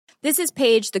This is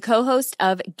Paige, the co-host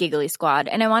of Giggly Squad,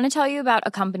 and I want to tell you about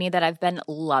a company that I've been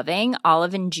loving,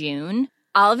 Olive & June.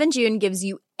 Olive & June gives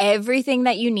you everything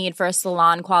that you need for a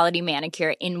salon-quality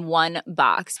manicure in one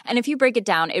box. And if you break it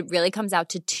down, it really comes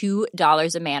out to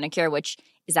 $2 a manicure, which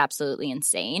is absolutely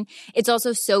insane. It's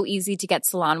also so easy to get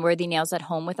salon-worthy nails at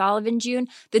home with Olive & June.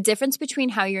 The difference between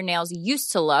how your nails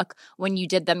used to look when you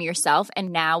did them yourself and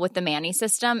now with the Mani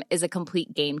system is a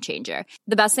complete game changer.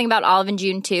 The best thing about Olive &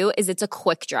 June, too, is it's a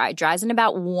quick dry. Dries in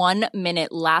about 1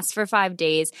 minute, lasts for 5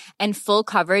 days, and full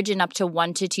coverage in up to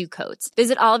 1 to 2 coats.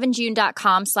 Visit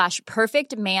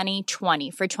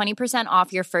oliveandjune.com/perfectmani20 for 20%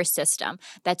 off your first system.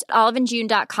 That's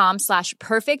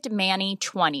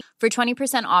oliveandjune.com/perfectmani20 for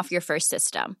 20% off your first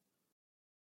system.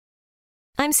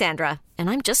 I'm Sandra, and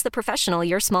I'm just the professional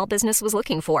your small business was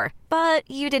looking for. But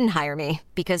you didn't hire me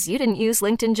because you didn't use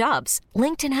LinkedIn Jobs.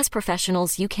 LinkedIn has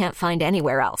professionals you can't find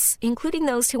anywhere else, including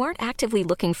those who aren't actively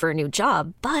looking for a new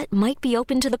job, but might be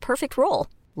open to the perfect role,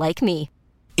 like me.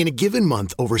 In a given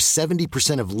month, over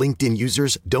 70% of LinkedIn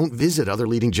users don't visit other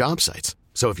leading job sites.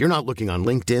 So if you're not looking on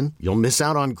LinkedIn, you'll miss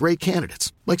out on great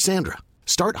candidates, like Sandra.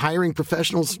 Start hiring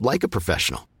professionals like a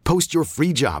professional. Post your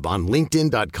free job on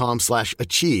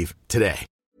linkedin.com/achieve today.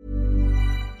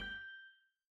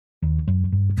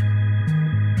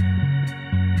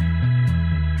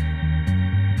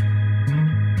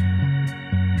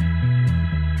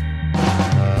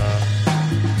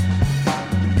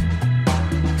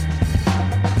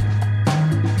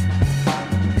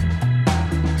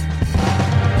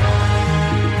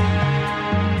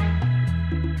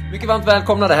 Mycket varmt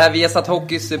välkomna, det här Viasat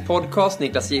Hockeys podcast.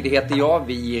 Niklas Jihde heter jag.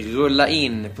 Vi rullar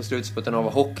in på slutspurten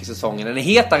av hockeysäsongen. Den är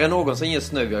hetare än någonsin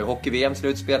just nu. Vi har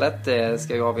hockey-VM-slutspelet,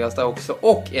 ska ju avgöras där också.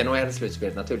 Och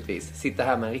NHL-slutspelet naturligtvis. Sitter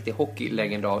här med en riktig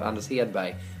hockeylegendar, Anders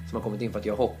Hedberg, som har kommit in för att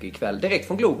göra hockey ikväll. Direkt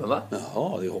från Globen, va?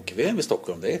 Ja, det är hockey-VM i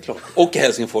Stockholm, det är klart. Och i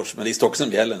Helsingfors, men det är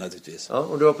Stockholm som gäller naturligtvis. Ja,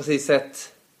 och du har precis sett...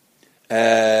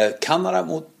 Kanada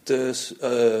mot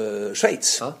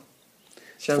Schweiz. Ja.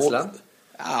 Känslan?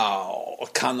 Ja,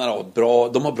 Kanada har bra,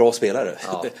 de har bra spelare,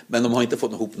 ja. Men de har inte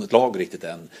fått ihop något lag riktigt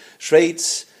än.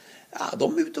 Schweiz, ja,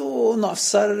 de är ute och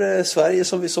nafsar Sverige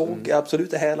som vi såg,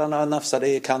 absolut är hälarna,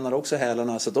 nafsade Kanada också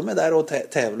hälarna, så de är där och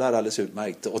tävlar alldeles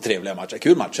utmärkt och trevliga matcher,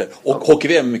 kul matcher. Och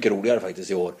hockey-VM är mycket roligare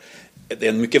faktiskt i år. Det är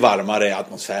en mycket varmare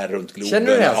atmosfär runt Globen.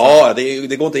 Känner du det? Ja,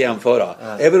 det går inte att jämföra.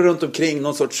 Även runt omkring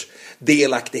någon sorts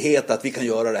delaktighet att vi kan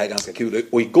göra det här ganska kul.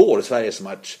 Och igår, Sveriges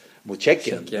match mot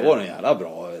Tjeckien, det var en jävla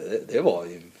bra.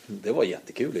 Det var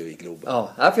jättekul i Globen.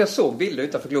 Ja, för jag såg bilder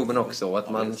utanför Globen också. Att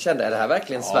man kände, är det här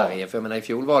verkligen Sverige? För jag menar, i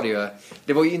fjol var det ju...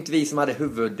 Det var ju inte vi som hade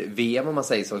huvud-VM, om man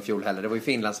säger så, i fjol heller. Det var ju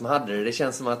Finland som hade det. Det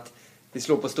känns som att vi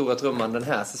slår på stora trumman den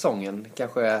här säsongen.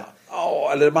 Kanske... Ja,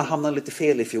 eller man hamnade lite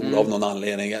fel i fjol av någon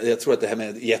anledning. Jag tror att det här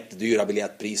med jättedyra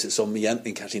biljettpriser som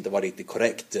egentligen kanske inte var riktigt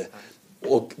korrekt...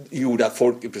 Och gjorde att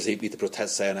folk i princip lite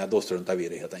protest säger, nej, då struntar vi i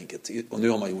det helt enkelt. Och nu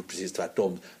har man gjort precis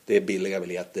tvärtom. Det är billiga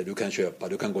biljetter, du kan köpa,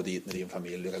 du kan gå dit med din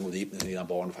familj, du kan gå dit med dina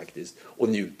barn faktiskt. Och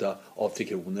njuta av 3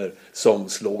 kronor som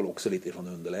slår också lite från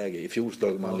underläge. I fjol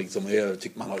slog man liksom, jag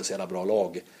tycker man har ett så jävla bra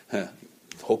lag.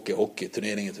 Hockey,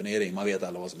 turnering, man vet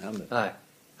alla vad som händer. Nej,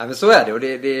 men så är det, och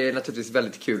det är naturligtvis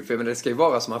väldigt kul. För men det ska ju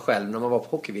vara som man själv, när man var på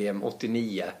hockey-VM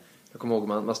 89... Jag kommer ihåg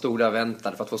man stod där och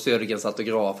väntade för att få Södergrens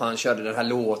autograf. Han körde den här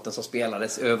låten som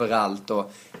spelades överallt.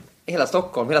 Och hela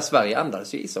Stockholm, hela Sverige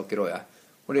andades ju ishockey då, ja.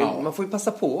 Och man får ju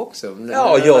passa på också.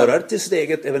 Ja, göra det till sitt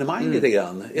eget evenemang lite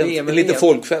grann. En liten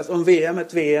folkfest. Om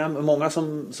ett VM. Många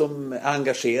som är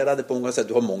engagerade på många sätt.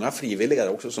 Du har många frivilliga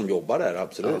också som jobbar där,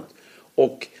 absolut. Ja.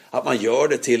 Och att man gör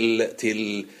det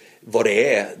till vad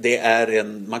det är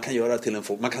man kan göra till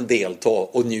man kan delta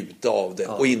och njuta av det.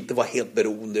 Ja. Och inte vara helt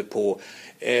beroende på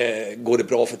går det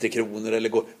bra för 3 kronor eller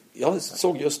går... Jag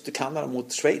såg just Kanada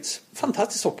mot Schweiz.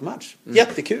 Fantastisk hockeymatch.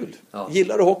 Jättekul. Ja.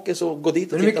 Gillar du hockey så gå dit och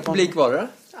titta. Hur mycket publik var det?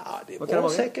 Ja, det var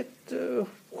säkert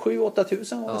 7-8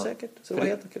 tusen var det säkert. Så det var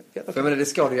helt för men det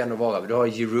ska det ju ändå vara. Du har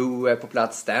Giroux på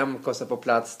plats, Stamkos på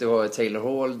plats, du har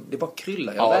Taylor Hall. Det är bara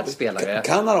kryllar av världsspelare.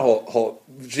 Kanada har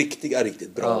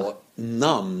riktigt bra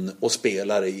namn och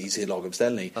spelare i sin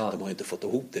laguppställning. De har inte fått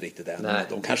ihop det riktigt än. Nej.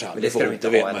 De kanske aldrig får ihop det,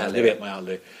 vet man ju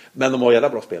aldrig. Men de har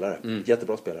jävla spelare.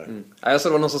 Jättebra spelare. Ja, jag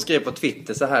såg någon som skrev på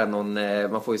Twitter så här,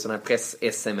 man får ju sån här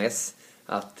press-sms,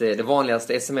 att det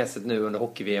vanligaste smset nu under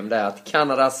hockey-VM det är att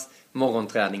Kanadas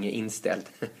morgonträning är inställd.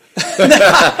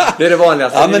 Det är det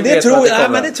vanligaste. Ja, men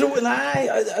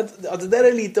det där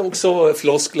är lite också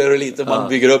floskler och lite man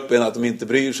bygger upp en att de inte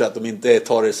bryr sig, att de inte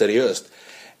tar det seriöst.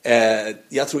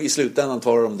 Jag tror i slutändan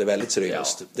tar de det väldigt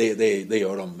seriöst. Det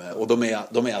gör de. Och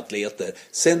de är atleter.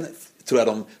 Sen tror jag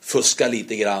de fuskar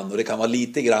lite grann. Och det kan vara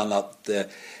lite grann att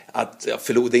att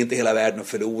det är inte hela världen att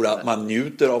förlora. Man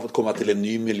njuter av att komma till en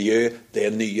ny miljö. Det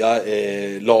är nya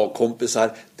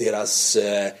lagkompisar. Deras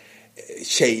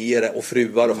tjejer och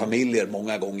fruar och familjer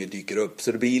många gånger dyker upp.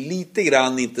 Så det blir lite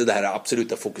grann inte det här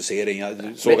absoluta fokuseringen.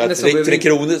 Du såg att Tre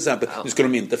Kronor till exempel, nu skulle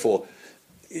de inte få...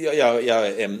 Jag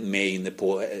är med inne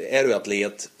på, är du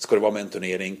atlet, ska du vara med en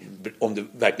turnering, om det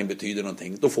verkligen betyder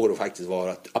någonting, då får du faktiskt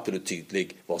vara absolut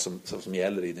tydlig vad som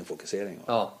gäller i din fokusering.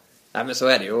 Ja. Nej, men så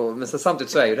är det ju. Men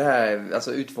samtidigt så är ju det här,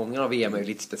 alltså utformningen av VM är ju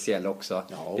lite speciell också.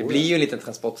 Ja, det blir ju en liten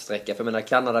transportsträcka. För menar,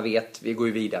 Kanada vet, vi går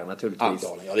ju vidare naturligtvis.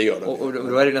 Ja, det gör det. Och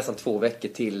då är det nästan 2 veckor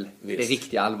till det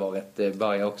riktiga allvaret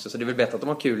börjar också. Så det är väl bättre att de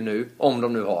har kul nu, om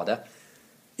de nu har det.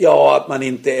 Ja, att man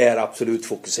inte är absolut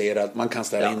fokuserad. Man kan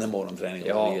ställa in en morgonträning.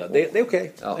 Ja. Det är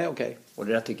okej. Ja. Det är okej. Och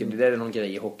det där tycker jag, det är någon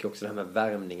grej i hockey också, det här med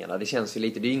värmningarna. Det känns ju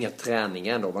lite, det är ju inga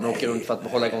träningar ändå. Man åker runt för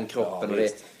att hålla igång kroppen. Och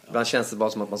ibland känns det bara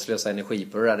som att man slösar energi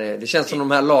på det där. Det känns som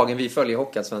de här lagen vi följer i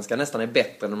Hockeyallsvenskan nästan är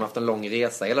bättre än de har haft en lång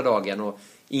resa hela dagen och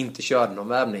inte körde någon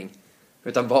värmning.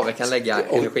 Utan bara kan lägga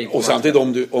energi på. Och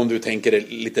samtidigt om du tänker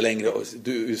lite längre,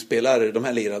 du spelar, de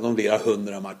här lirarna, de lirar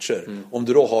 100 matcher. Om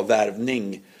du då har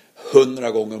värvning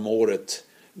 100 gånger om året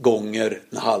gånger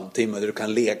en halvtimme där du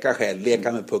kan leka själv,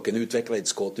 leka med pucken, utveckla ditt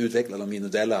skott, utveckla de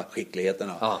individuella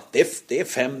skickligheterna. Ja. Det är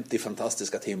 50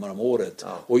 fantastiska timmar om året.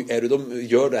 Ja. Och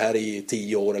gör det här i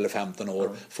 10 år eller 15 år,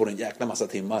 får en jäkla massa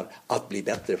timmar att bli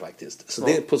bättre faktiskt. Så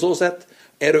det, på så sätt,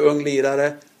 är du ung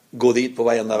lirare, gå dit på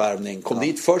varenda värvning. Kom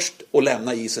dit först och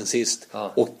lämna isen sist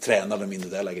och träna de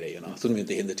individuella grejerna. Så de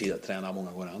inte hinner tid att träna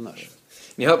många gånger annars.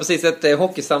 Ni hör precis ett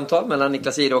hockeysamtal mellan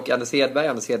Niklas Jihde och Anders Hedberg.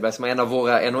 Anders Hedberg som är en av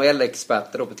våra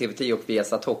NHL-experter på TV10 och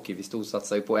Viasat Hockey. Vi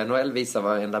storsatsar ju på NHL, visar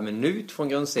varenda minut från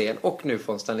grundserien och nu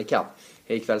från Stanley Cup.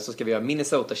 Ikväll så ska vi göra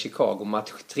Minnesota-Chicago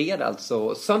match 3,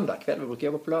 alltså söndagkväll. Vi brukar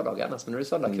jobba på lördagar annars, men nu är det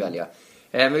söndagkväll. Ja.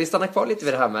 Men vi stannar kvar lite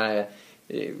vid det här med,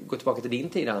 gå tillbaka till din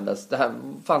tid Anders. Det här,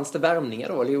 fanns det värmningar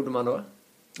då, eller gjorde man då?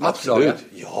 Absolut,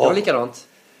 ja. Det var likadant.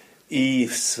 I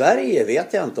Sverige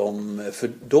vet jag inte om,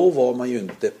 för då var man ju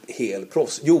inte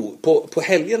helproffs. Jo, på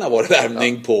helgerna var det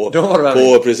värmning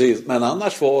precis. Men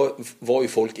annars var ju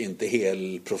folk inte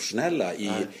helprofessionella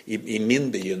i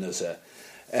min begynnelse.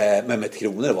 Men med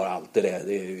Kronor var alltid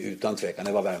det utan tvekan,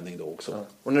 det var värmning då också. Ja.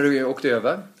 Och när du åkte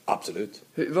över? Absolut.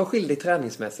 Vad skilde dig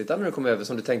träningsmässigt när du kom över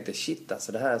som du tänkte, shit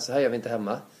alltså, så här gör vi inte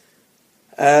hemma?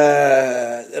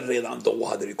 Redan då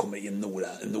hade det kommit in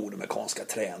nordamerikanska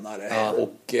tränare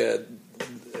och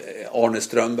Arne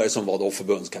Strömberg som var då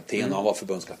förbundskapten, han var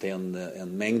förbundskapten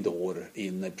en mängd år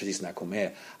in, precis när jag kom med,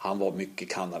 han var mycket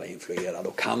Kanada-influerad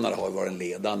och Kanada har ju varit en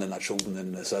ledande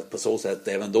nationen, så att på så sätt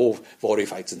även då var det ju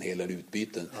faktiskt en hel del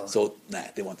utbyten. Så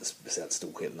nej, det var inte speciellt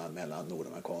stor skillnad mellan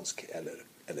nordamerikansk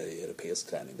eller europeisk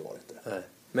träning, det var det inte. Nej.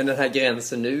 Men den här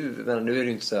gränsen nu är det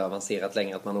ju inte så avancerat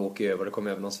längre att man åker över och det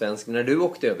kommer över någon svensk. Men när du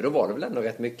åkte över, då var det väl ändå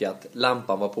rätt mycket att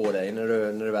lampan var på dig när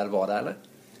du väl var där, eller?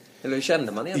 Eller hur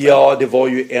kände man egentligen? Ja, det var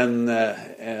ju en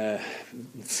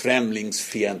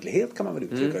främlingsfientlighet kan man väl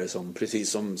uttrycka det som. Precis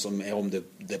som är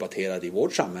omdebatterad i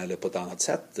vårt samhälle på ett annat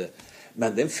sätt.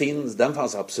 Men den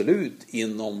fanns absolut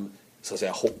inom så att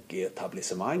säga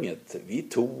hockeyetablissemanget. Vi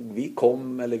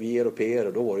europeer,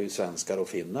 och då var det ju svenskar och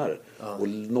finnar. Och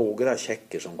några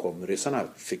tjecker som kom. Ryssarna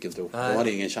fick inte åka. De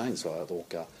hade ingen chans att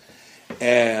åka.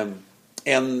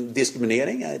 En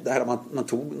diskriminering, det här att man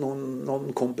tog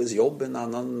någon kompis jobb, en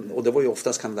annan, och det var ju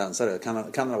oftast kanadensare.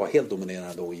 Kanada var helt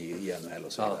dominerande då i NHL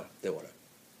och så vidare. Det var det.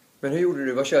 Men hur gjorde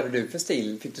du? Vad körde du för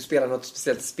stil? Fick du spela något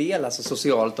speciellt spel, alltså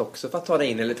socialt också, för att ta dig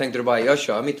in? Eller tänkte du bara, jag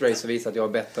kör mitt race och visar att jag är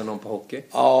bättre än någon på hockey?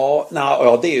 Ja,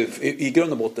 det är ju, i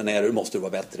grund och botten måste du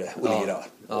vara bättre att lira.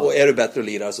 Ja. Och är du bättre att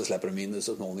lira så släpper du mindre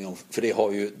så småningom. För det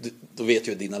har ju, då vet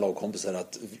ju dina lagkompisar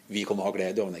att vi kommer ha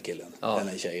glädje av den här killen. Den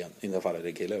här tjejen. I det här fallet är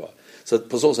det kille, va? Så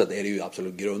på så sätt är det ju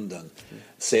absolut grunden.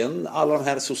 Sen alla de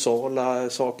här sociala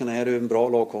sakerna, är du en bra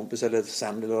lagkompis eller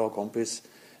sämre lagkompis,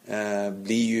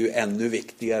 blir ju ännu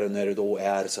viktigare när du då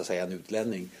är så att säga en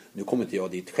utlänning. Nu kommer inte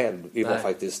jag dit själv. Vi var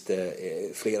faktiskt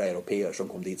flera europeer som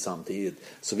kom dit samtidigt.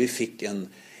 Så vi fick en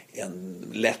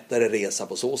lättare resa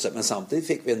på så sätt. Men samtidigt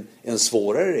fick vi en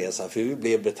svårare resa, för vi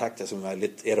blev betraktade som ett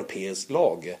väldigt europeiskt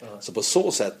lag. Så på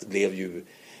så sätt blev ju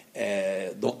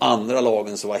de andra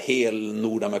lagen som var helt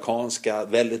nordamerikanska,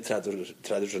 väldigt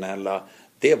traditionella,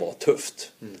 det var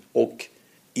tufft. Och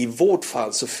i vårt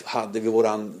fall så hade vi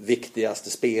våran viktigaste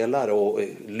spelare och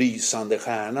lysande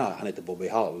stjärna, han heter Bobby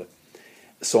Hull,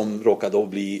 som råkade då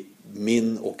bli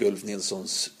min och Ulf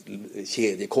Nilssons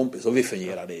kedjekompis, och vi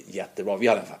fungerade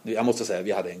jättebra. Jag måste säga,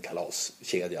 vi hade en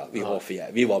kalaskedja.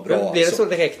 Vi var bra. Men blev det så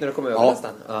direkt när du kom över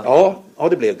nästan? Ja,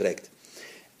 det blev direkt.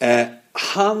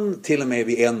 Han till och med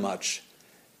vid en match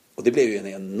Och det blev ju en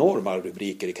enorma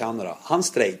rubriker i Kanada. Han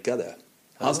strejkade.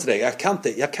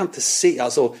 Jag kan inte se,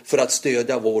 alltså för att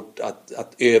stödja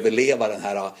att överleva den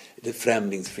här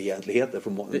främlingsfientligheten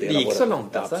från det gick så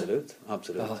långt alltså?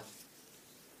 Absolut. Aha.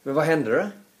 Men vad hände då?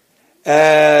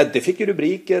 Det fick ju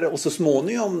rubriker och så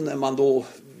småningom när man då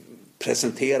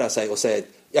presenterar sig och säger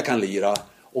jag kan lira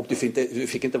och du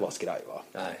fick inte vara skraj, va?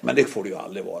 Nej. Men det får du ju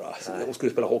aldrig vara. Och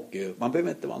skulle spela hockey, man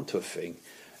behöver inte vara en tuffing.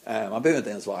 Man behöver inte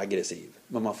ens vara aggressiv,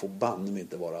 men man får banne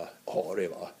inte vara harig,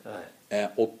 va?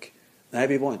 Nej,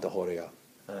 vi var inte hariga.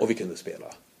 Och vi kunde spela.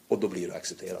 Och då blir det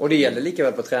accepterat. Och det gäller lika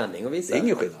väl på träning och visa? Det är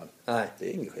ingen skillnad. Nej. Det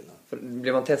är ingen skillnad.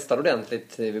 Blev man testad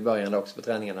ordentligt vid början också på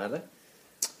träningarna, eller?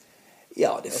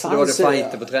 Ja, det alltså, fanns... Då var det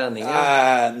fighter på träningen?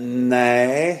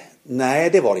 Nej,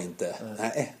 det var det inte.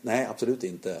 Nej, absolut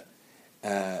inte.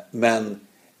 Men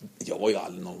jag var ju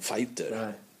aldrig någon fighter.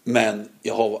 Nej. Men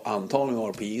jag har antagligen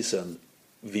varit på isen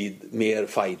vid mer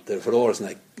fighter, för då var det sån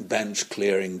här bench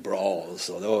clearing brawls,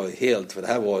 och det var helt, för det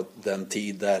här var den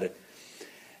tid där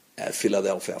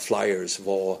Philadelphia Flyers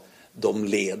var de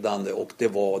ledande, och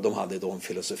de hade då en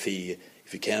filosofi: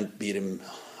 if you can't beat him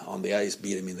on the ice,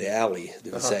 beat him in the alley.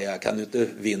 Det vill säga, kan du inte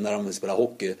vinna dem och spela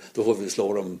hockey, då får vi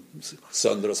slå dem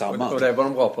sönder och samman. Och det var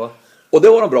de bra på? Och det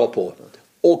var de bra på.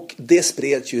 Och det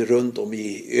spreds ju runt om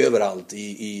överallt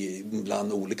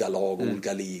bland olika lag och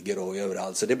olika ligor och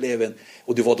överallt. Så det blev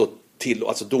och det var då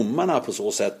alltså domarna på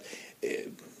så sätt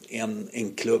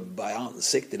en klubba i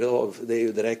ansiktet. Det är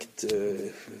ju direkt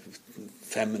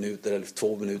 5 minuter eller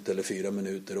 2 minuter eller 4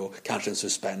 minuter och kanske en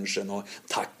suspension, och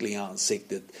tackling i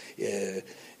ansiktet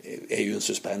är ju en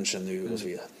suspension nu och så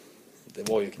vidare. Det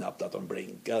var ju knappt att de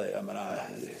blinkade. Jag menar,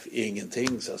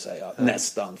 ingenting så att säga.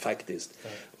 Nästan faktiskt.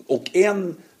 Och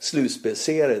en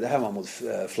slutspelserie, det här var mot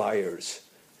Flyers.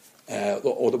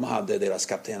 Och de hade deras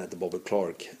kapten hette Bobby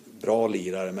Clark. Bra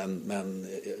lirare, men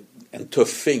en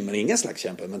tuffing. Men ingen slags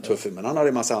kämpe, men tuffing. Men han hade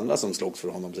en massa andra som slogs för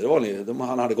honom. Så det var,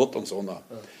 han hade gått om sådana.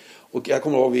 Och jag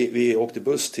kommer ihåg, vi åkte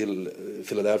buss till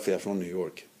Philadelphia från New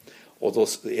York. Och då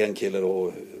en kille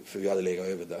då, för vi hade legat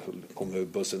över där, kom över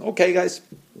bussen. Okay guys,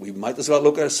 we might as well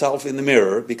look at ourselves in the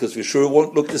mirror, because we sure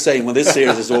won't look the same when this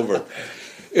series is over.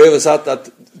 Översatt att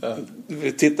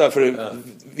vi tittar, för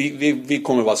vi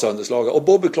kommer vara sönderslaga. Och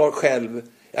Bobby Clark själv,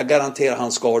 jag garanterar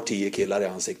han skar 10 killar i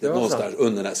ansiktet någonstans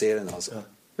under den här serien alltså.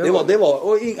 Ja. Det var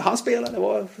och han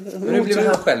spelade. Men hur blev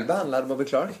han själv behandlad, Bobby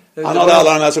Clark? Han hade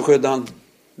alla de här som skyddade han.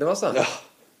 Det var så? Ja,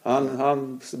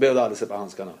 han behövde aldrig se på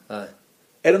handskarna. Nej.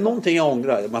 Är det någonting jag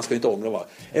ångrar? Man ska inte ångra, va?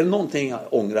 Är det någonting jag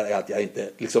ångrar är att jag inte,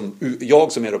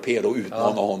 jag som europé då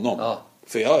utmanar honom. Ja.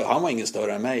 För han var ingen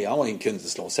större än mig. Han var kunde inte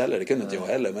slåss heller. Det kunde inte jag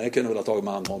heller. Men jag kunde väl ha tagit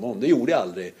med honom. Det gjorde jag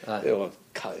aldrig. Nej. Det var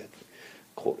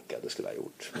korkad, det skulle jag ha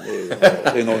gjort.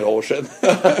 Det är några år sedan.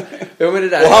 Jo, men det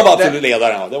där, och han var absolut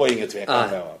ledaren. Det var inget tvekan.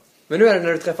 Men nu är det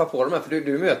när du träffar på dem här, för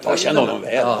du möter... Jag känner honom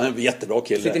väl. Han är en jättebra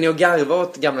kille. Sitter ni och garvar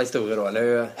åt gamla historier då,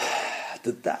 eller?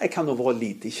 Det där kan nog vara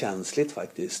lite känsligt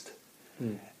faktiskt.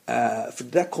 För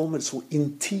det där kommer så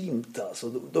intimt alltså.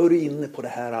 Då är du inne på det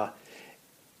här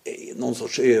någon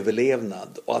sorts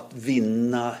överlevnad och att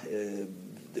vinna.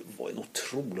 Det var en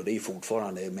otrolig, det är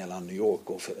fortfarande mellan New York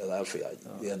och Philadelphia.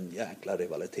 Det är en jäkla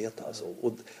rivalitet alltså.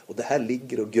 Och det här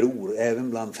ligger och gror, även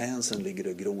bland fansen ligger det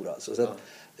och gror alltså. Så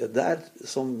det där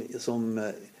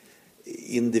som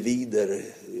individer,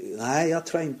 nej, jag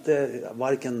tror inte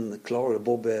varken Clara,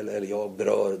 Bobby eller jag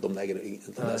berör de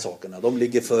där sakerna. De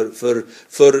ligger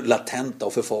för latenta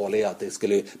och för farliga att det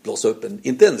skulle blåsa upp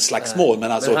inte en slagsmål,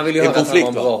 men alltså han vill ju en konflikt.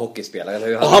 Han var en bra hockeyspelare, eller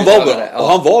hur?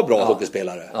 Han var bra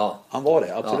hockeyspelare. Ja. Han var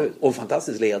det, absolut. Och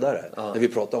fantastisk ledare. När vi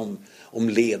pratar om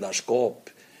ledarskap,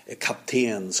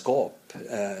 kaptenskap,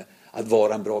 att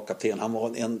vara en bra kapten. Han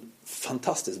var en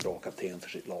fantastiskt bra kapten för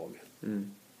sitt lag.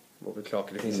 Bobby Clark.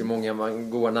 Det finns ju många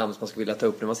goda namn som man skulle vilja ta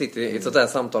upp när man sitter i ett sånt här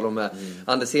samtal med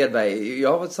Anders Hedberg.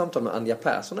 Jag har ett samtal med Anja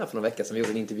Persson här för några veckor sedan. Vi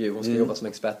gjorde en intervju. Hon ska jobba som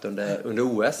expert under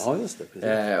OS. Ja, just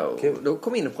det. Och då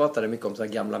kom in och pratade mycket om så här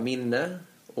gamla minne.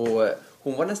 Och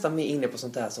hon var nästan mer inne på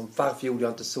sånt här som varför gjorde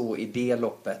jag inte så i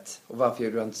D-loppet? Och varför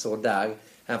gjorde jag inte så där?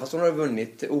 Även fast hon hade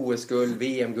vunnit OS-guld,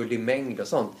 VM-guld i mängd och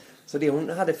sånt. Så det hon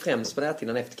hade främst på den här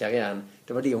tiden efter karriären,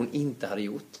 det var det hon inte hade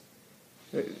gjort.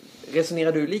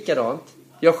 Resonerar du likadant?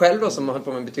 Jag själv då som har hållit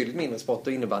på med betydligt mindre sport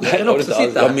och innebandy. Jag kan också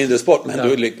sitta. Jag har mindre sport, men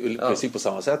du är precis på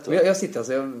samma sätt. Jag sitter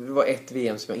alltså, det var ett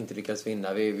VM som jag inte lyckades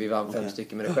vinna. Vi vann 5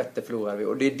 stycken, men det 6:e förlorade vi.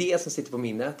 Och det är det som sitter på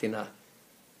min näthinna.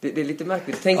 Det är lite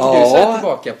märkligt. Tänker du så här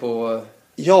tillbaka på...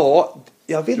 Ja,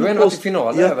 jag vill... Du är nog i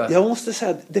final över. Jag måste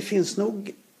säga att det finns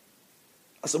nog...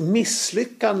 Alltså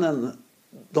misslyckanden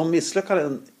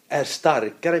är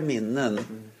starkare minnen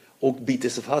och biter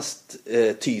sig fast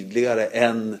tydligare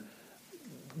än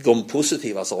de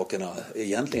positiva sakerna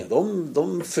egentligen,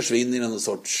 de försvinner i någon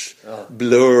sorts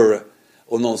blur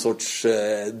och någon sorts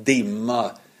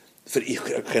dimma. För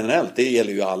generellt, det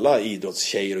gäller ju alla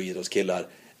idrottstjejer och idrottskillar.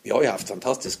 Vi har ju haft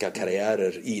fantastiska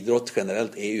karriärer. Idrott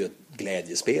generellt är ju ett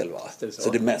glädjespel, va?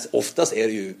 Så oftast är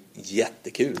det ju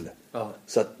jättekul. Ja.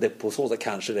 Så att det på så sätt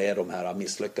kanske det är de här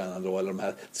misslyckandena då, eller de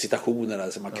här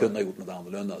situationerna som man kunde ha gjort något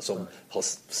annorlunda som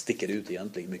sticker ut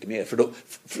egentligen mycket mer.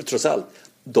 För trots allt,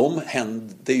 de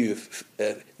hände ju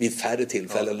vid färre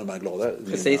tillfällen när man är glada.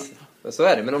 Precis, så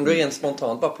är det. Men om du rent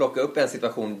spontant bara plockar upp en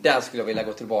situation, där skulle jag vilja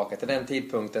gå tillbaka till den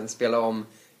tidpunkten, spela om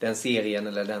den serien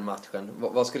eller den matchen.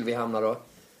 Vad skulle vi hamna då?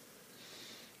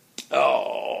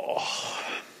 Ja...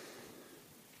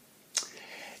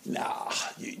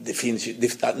 det finns ju,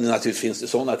 naturligtvis finns det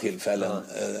sådana tillfällen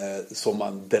som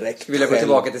man direkt vill jag gå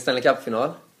tillbaka till Stanley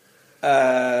Cup-final?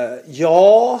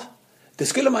 Ja, det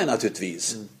skulle man ju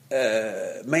naturligtvis.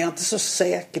 Men jag är inte så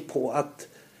säker på att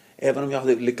även om jag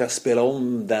hade lyckats spela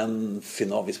om den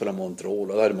final, vi spelade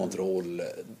Montreal, och då hade Montreal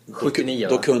 79,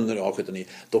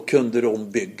 då kunde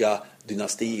de bygga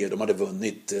dynastier. De hade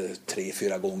vunnit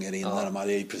 3-4 gånger innan. De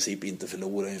hade i princip inte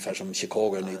förlorat, ungefär som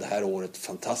Chicago i det här året.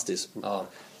 Fantastisk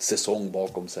säsong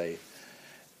bakom sig.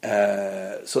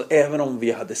 Så även om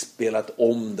vi hade spelat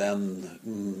om den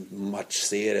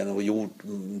matchserien och gjort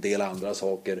en del andra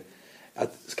saker,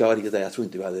 ska jag riktigt säga, jag tror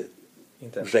inte vi hade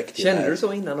räckt. Kände du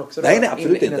så innan också? Då? Nej,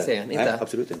 absolut inte. Nej,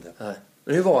 absolut inte. Nej.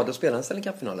 Men hur var det att spela en Stanley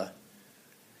Cup-final?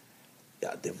 Ja,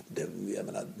 jag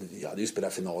menar, jag hade ju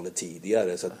spelat finaler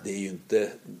tidigare, så att det är ju inte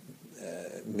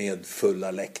med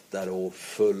fulla läktare och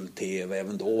full tv.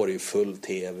 Även då var det ju full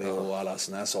tv och alla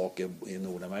såna här saker i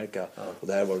Nordamerika. Och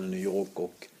där var det New York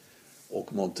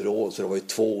och Montreal, så det var ju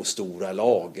 2 stora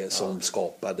lag som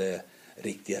skapade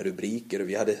riktiga rubriker. Och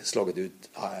vi hade slagit ut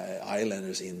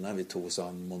Islanders innan vi tog oss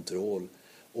an Montreal.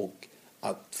 Och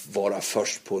att vara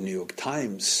först på New York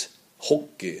Times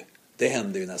hockey, det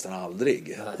hände ju nästan aldrig.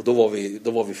 Nej. Och då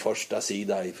var vi första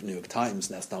sida i New York Times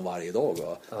nästan varje dag.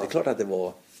 Va? Ja. Det är klart att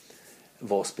det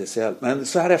var speciellt. Men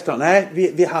så här efter, nej,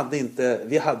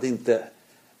 vi hade inte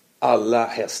alla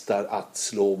hästar att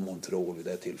slå Montreal vid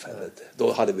det tillfället. Nej.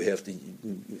 Då hade vi behövt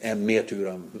en mer tur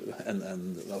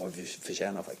än vad vi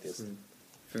förtjänar faktiskt. Mm.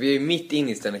 För vi är ju mitt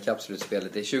inne i Stanley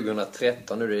Cup-slutspelet. Det är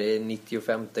 2013 nu, det är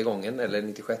 95:e gången, eller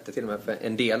 96:e till och med för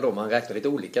en del då. Man räknar lite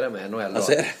olika där med NHL då.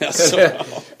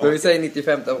 Men vi säger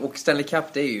 95, och Stanley Cup,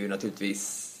 det är ju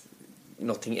naturligtvis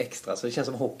någonting extra. Så det känns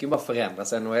som hockeyn bara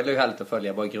förändras. NHL är ju härligt att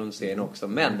följa bara i grundserien också.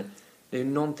 Men det är ju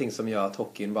någonting som gör att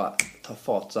hockeyn bara tar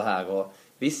fart så här. Och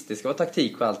visst, det ska vara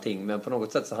taktik och allting, men på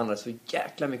något sätt så handlar det så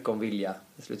jäkla mycket om vilja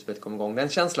när slutspelet kommer igång. Den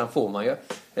känslan får man ju.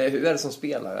 Hur är det som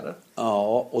spelare, eller?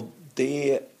 Ja, och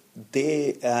det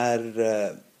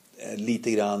är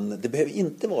lite grann, det behöver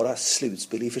inte vara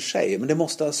slutspel i och för sig, men det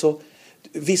måste alltså,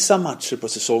 vissa matcher på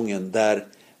säsongen där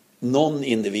någon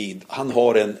individ, han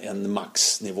har en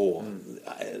maxnivå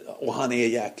och han är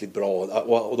jäkligt bra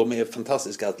och de är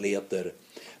fantastiska atleter,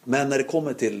 men när det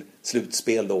kommer till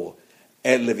slutspel då,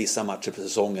 eller vissa matcher på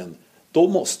säsongen, då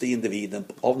måste individen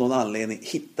av någon anledning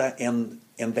hitta en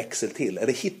växel till,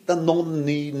 eller hitta någon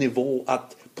ny nivå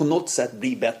att på något sätt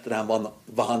bli bättre än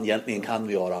vad han egentligen kan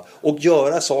göra. Och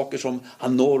göra saker som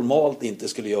han normalt inte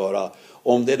skulle göra.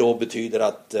 Om det då betyder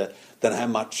att den här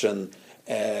matchen,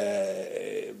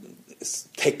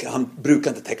 han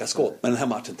brukar inte täcka skott, men den här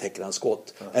matchen täcker han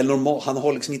skott. Eller han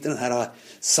har liksom inte den här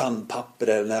sandpapper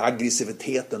eller den här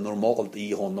aggressiviteten normalt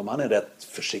i honom. Han är rätt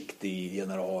försiktig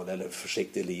general eller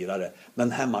försiktig lirare. Men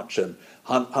den här matchen,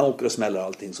 han åker och smäller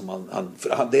allting som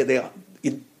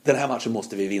den här matchen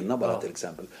måste vi vinna bara, till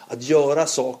exempel. Att göra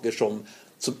saker som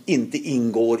inte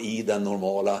ingår i den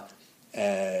normala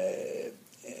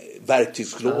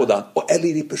verktygslådan eller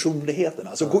i personligheten.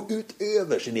 Alltså gå ut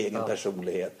över sin egen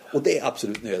personlighet. Och det är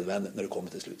absolut nödvändigt när det kommer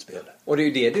till slutspel. Och det är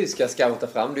ju det du ska scouta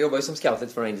fram. Du jobbar ju som scout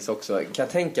lite för Rangers också. Kan jag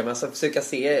tänka mig att försöka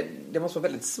se, det måste vara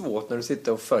väldigt svårt när du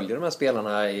sitter och följer de här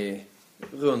spelarna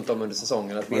runt om under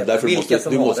säsongen, att veta vilka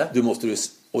som har det.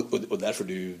 Och därför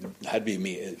här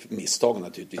blir misstag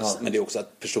naturligtvis. Ja. Men det är också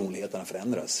att personligheterna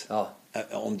förändras. Ja.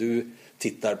 Om du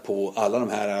tittar på alla de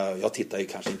här, jag tittar ju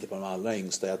kanske inte på de allra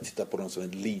yngsta, jag tittar på de som är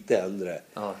lite äldre.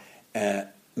 Ja.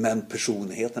 Men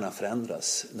personligheterna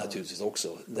förändras naturligtvis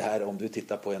också. Det här, om du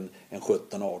tittar på en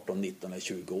 17, 18, 19 eller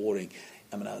 20-åring,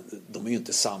 jag menar, de är ju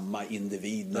inte samma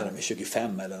individ när de är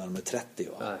 25 eller när de är 30.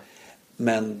 Va?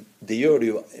 Men det gör det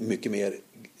ju mycket mer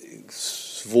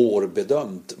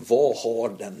svårbedömt. Vad har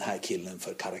den här killen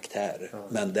för karaktär?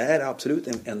 Men det är absolut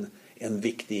en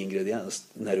viktig ingrediens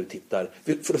när du tittar.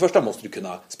 För det första måste du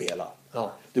kunna spela.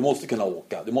 Du måste kunna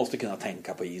åka. Du måste kunna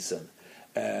tänka på isen.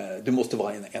 Du måste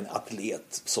vara en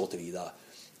atlet så tillvida.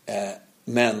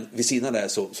 Men vid sidan av det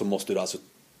så måste du alltså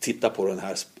titta på den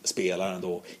här spelaren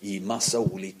då i massa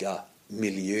olika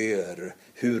miljöer.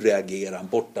 Hur reagerar han?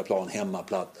 Bortaplan,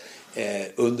 hemmaplatt,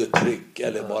 under tryck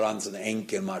eller bara en sån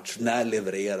enkel match. När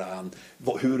levererar han?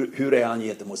 Hur är han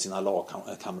gentemot sina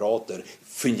lagkamrater?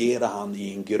 Fungerar han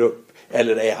i en grupp?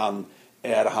 Eller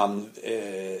är han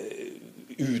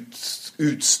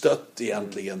utstött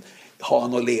egentligen? Har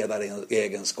han några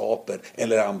ledaregenskaper?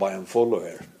 Eller är han bara en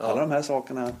follower? Alla de här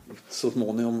sakerna så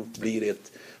småningom blir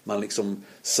det. Man liksom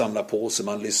samlar på sig,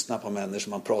 man lyssnar på människor,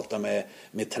 man pratar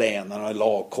med tränarna,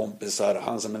 lagkompisar,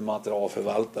 han som är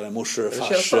materialförvaltare, morsor och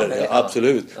farsor.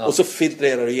 Absolut. Ja. Och så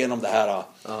filtrerar du igenom det här,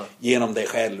 genom dig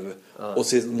själv. Ja. Och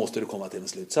så måste du komma till en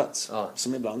slutsats. Ja.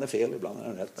 Som ibland är fel, ibland är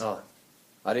den rätt. Ja.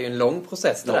 Ja, det är ju en lång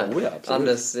process det där. Ja,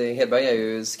 Anders Hedberg är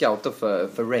ju scout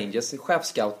för Rangers,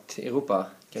 chefscout i Europa.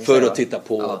 För att titta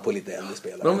på lite äldre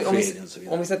spelare. Men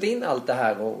om vi sätter in allt det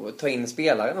här och tar in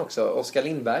spelaren också, Oskar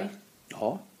Lindberg.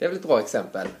 Ja. Det är väl ett bra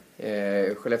exempel,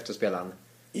 Skellefteå-spelaren.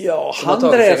 Ja, han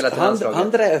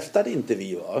draftade inte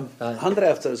vi va? Nej. Han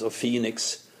draftades av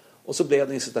Phoenix och så blev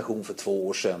det en situation för 2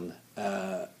 år sedan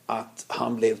att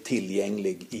han blev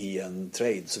tillgänglig i en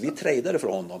trade. Så vi tradade för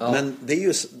honom. Ja. Men det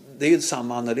är ju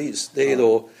samma analys. Det är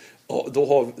då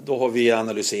har vi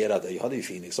analyserat det. Jag hade ju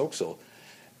Phoenix också.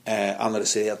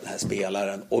 Analyserat den här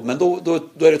spelaren. Men då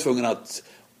är det tvungen att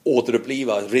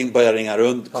återuppliva. Börja ringa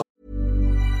runt.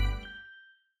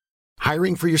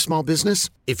 Hiring for your small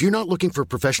business? If you're not looking for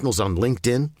professionals on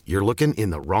LinkedIn, you're looking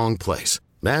in the wrong place.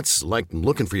 That's like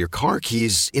looking for your car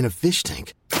keys in a fish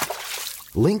tank.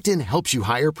 LinkedIn helps you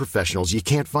hire professionals you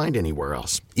can't find anywhere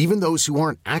else, even those who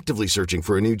aren't actively searching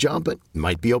for a new job but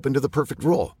might be open to the perfect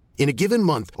role. In a given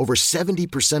month, over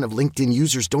 70% of LinkedIn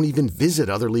users don't even visit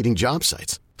other leading job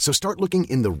sites. So start looking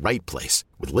in the right place.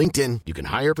 With LinkedIn, you can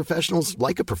hire professionals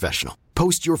like a professional.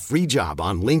 Post your free job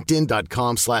on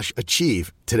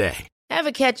linkedin.com/achieve today.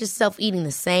 Ever catch yourself eating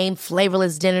the same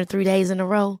flavorless dinner 3 days in a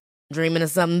row? Dreaming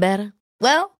of something better?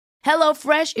 Well,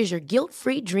 HelloFresh is your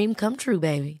guilt-free dream come true,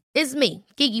 baby. It's me,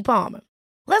 Keke Palmer.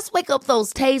 Let's wake up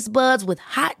those taste buds with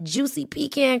hot, juicy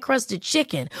pecan-crusted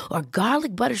chicken or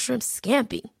garlic butter shrimp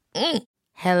scampi.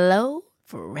 Hello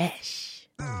Fresh.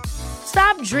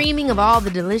 Stop dreaming of all the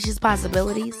delicious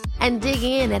possibilities and dig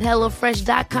in at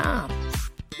HelloFresh.com.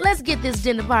 Let's get this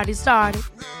dinner party started.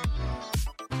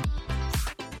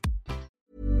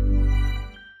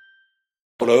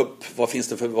 Kolla upp vad finns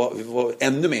det för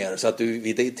ännu mer så att du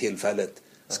vid det tillfället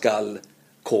ska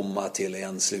komma till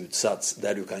en slutsats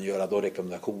där du kan göra då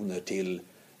rekommendationer till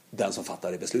den som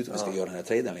fattar det beslutet om vi ska göra den här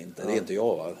traden eller inte. Det är inte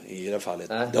jag va, i det här fallet.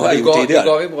 Det har jag gjort tidigare. Du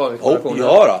gav ju bra rekommendationer.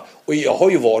 Ja, och jag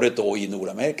har ju varit då i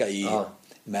Nordamerika i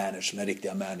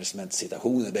riktiga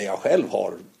management-situationer där jag själv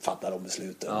har fattat de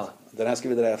besluten. Ja. Den här ska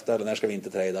vi därefter, den här ska vi inte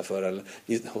trada för, eller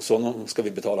så ska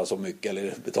vi betala så mycket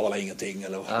eller betala ingenting.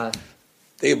 Eller,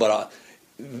 det är ju bara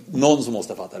någon som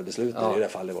måste fatta det beslutet. I det här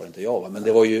fallet var det inte jag va? Men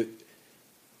det var ju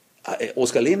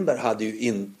Oskar Lindberg hade ju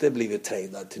inte blivit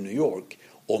tradad till New York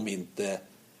om inte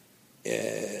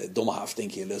de har haft en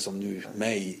kille som nu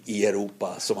mig i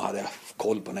Europa som hade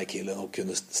koll på den här killen och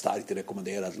kunde starkt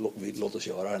rekommendera att låt oss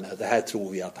göra den här. Det här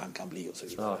tror vi att han kan bli och så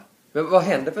vidare. Ja. Men vad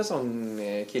händer för sån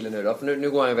kille nu då? För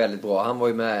nu går han ju väldigt bra. Han var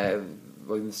ju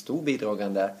en stor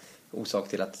bidragande orsak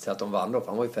till att de vann då. För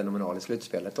han var ju fenomenal i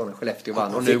slutspelet då när Skellefteå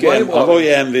vann. Och han var ju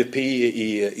MVP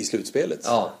i slutspelet.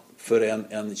 Ja. För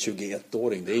en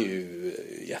 21-åring, det är ju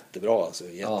jättebra alltså,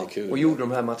 jättekul. Ja, och gjorde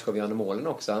de här matchavgörande målen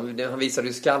också. Han visade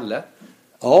ju skalle.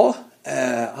 Ja,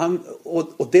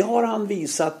 och det har han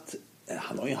visat.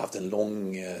 Han har ju haft en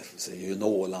lång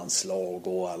juniorlandslag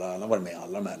och han har varit med i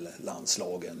alla de här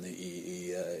landslagen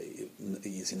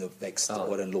i sin uppväxt och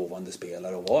var en lovande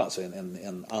spelare och var alltså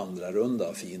en andra runda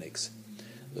av Phoenix.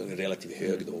 Relativt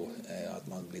hög då att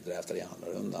man blir draftad i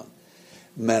andra rundan.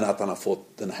 Men att han har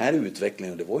fått den här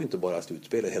utvecklingen, det var ju inte bara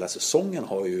slutspelet, hela säsongen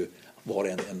har ju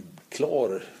varit en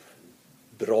klar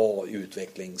bra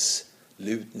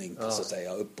utvecklingslutning så att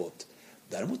säga uppåt.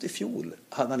 Däremot i fjol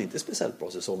hade han inte speciellt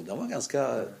bra säsong. Den var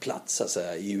ganska platt så att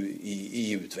säga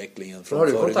i utvecklingen. Har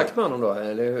du kontakt med honom då?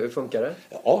 Eller hur funkar det?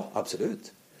 Ja,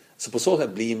 absolut. Så på så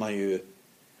sätt blir man ju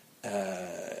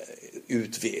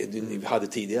vi hade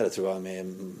tidigare tror jag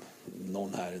med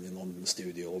någon här i någon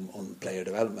studio om player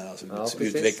development, alltså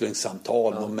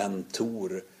utvecklingssamtal och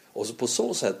mentor. Och så på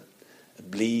så sätt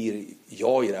blir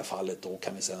jag i det här fallet då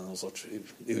kan vi säga någon sorts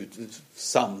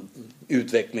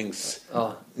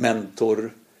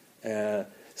utvecklingsmentor,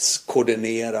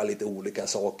 koordinera lite olika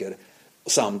saker.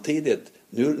 Och samtidigt,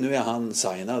 nu är han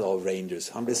signad av Rangers.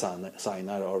 Han blev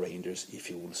signad av Rangers i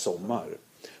fjol sommar.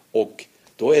 Och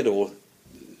då är då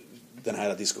den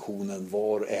här diskussionen,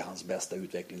 var är hans bästa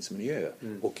utvecklingsmiljö?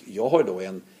 Och jag har då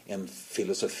en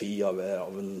filosofi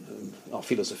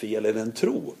filosofi eller en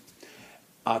tro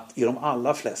att i de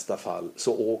allra flesta fall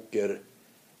så åker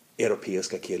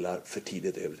europeiska killar för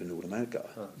tidigt över till Nordamerika.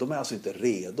 De är alltså inte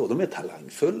redo. De är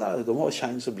talangfulla. De har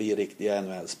chans att bli riktiga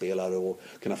NHL-spelare och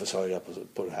kunna försörja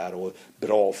på det här och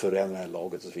bra för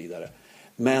NHL-laget och så vidare.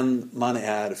 Men man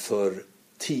är för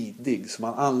tidig, så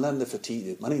man anländer för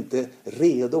tidigt. Man är inte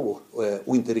redo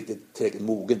och inte riktigt tillräckligt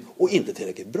mogen och inte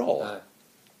tillräckligt bra. Nej.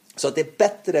 Så att det är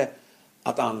bättre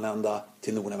att anlända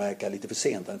till Nordamerika lite för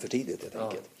sent än för tidigt helt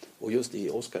enkelt. Och just i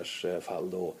Oskars fall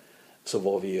då så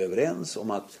var vi överens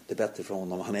om att det är bättre för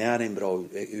honom. Han är i en bra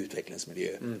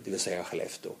utvecklingsmiljö, det vill säga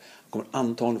Skellefteå. Han kommer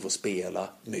antagligen få spela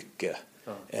mycket.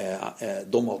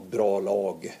 De har ett bra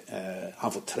lag.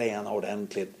 Han får träna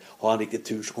ordentligt. Har han riktigt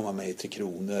tur så kommer han med i 3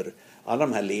 Kronor. Alla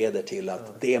de här leder till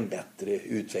att det är en bättre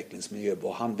utvecklingsmiljö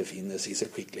och han befinner sig i sin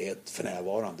skicklighet för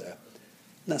närvarande.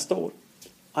 Nästa år,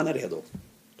 han är redo.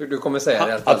 Du kommer säga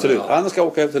det? Absolut, han ska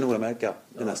åka upp till Nordamerika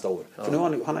nästa år. För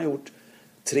nu han har gjort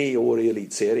 3 år i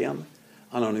elitserien.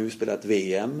 Han har nu spelat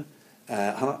VM. Det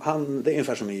är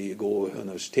ungefär som i gå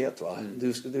universitet. Va?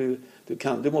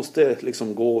 Du måste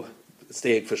liksom gå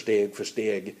steg för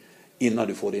steg innan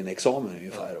du får din examen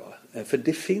ungefär. Va? För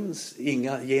det finns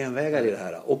inga genvägar i det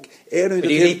här. Och är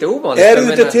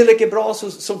du inte tillräckligt bra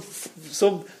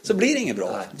så blir det inget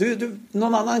bra.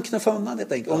 Någon annan knuffar undan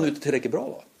helt enkelt om du inte är tillräckligt bra.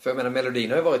 Va? För jag menar, melodin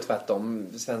har ju varit tvärtom.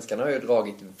 Svenskarna har ju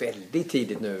dragit väldigt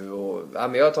tidigt nu. Och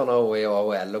men jag tar några år i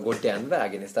AHL och går den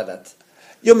vägen istället.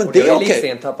 Ja, men och det är okej.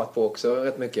 Elitserien tappat på också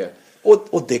rätt mycket.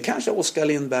 Och det kanske Oskar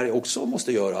Lindberg också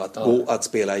måste göra, att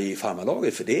spela i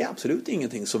farmarlaget. För det är absolut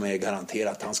ingenting som är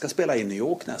garanterat. Han ska spela i New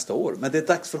York nästa år. Men det är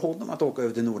dags för honom att åka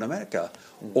över till Nordamerika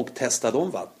och testa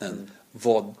de vattnen.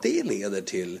 Vad det leder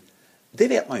till, det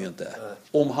vet man ju inte.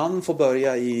 Om han får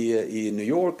börja i New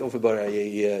York och får börja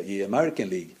i American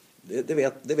League,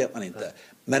 det vet man inte.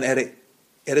 Men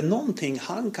är det någonting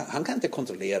han kan inte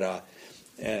kontrollera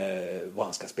vad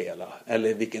han ska spela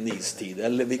eller vilken istid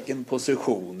eller vilken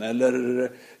position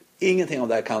eller ingenting av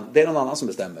det här det är någon annan som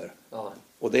bestämmer.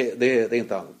 Och det är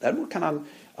inte han. Däremot kan han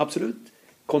absolut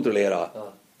kontrollera.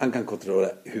 Han kan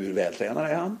kontrollera hur vältränad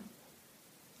är han.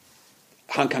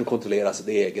 Han kan kontrollera sitt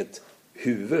eget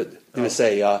huvud. Det vill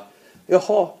säga,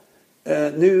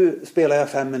 nu spelar jag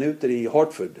 5 minuter i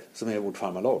Hartford som är vårt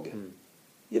farmarlag.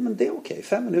 Ja, men det är okej,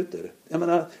 5 minuter. Jag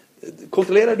menar,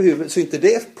 kontrollerar du huvudet så inte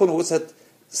det på något sätt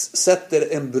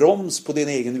sätter en broms på din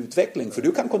egen utveckling. För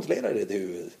du kan kontrollera det i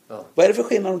huvudet. Vad är det för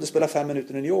skillnad om du spelar 5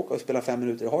 minuter i New York och spelar 5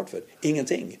 minuter i Hartford?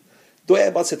 Ingenting. Då är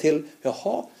det bara att se till,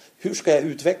 hur ska jag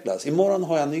utvecklas? Imorgon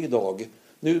har jag en ny dag.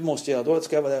 Då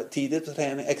ska jag vara tidigt på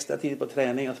träning, extra tidigt på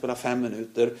träning. Jag spelar 5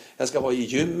 minuter. Jag ska vara i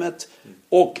gymmet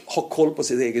och ha koll på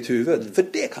sitt eget huvud. För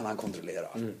det kan han kontrollera.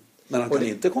 Men han kan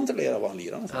inte kontrollera vad han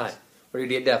lirar någonstans. Nej. Och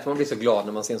det är därför man blir så glad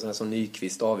när man ser en sån här som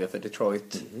Nyqvist avgör för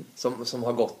Detroit. Som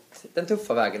har gått den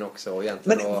tuffa vägen också.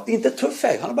 Men inte tuff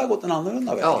väg, han har bara gått en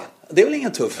annorlunda väg. Det är väl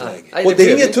ingen tuff väg. Nej, och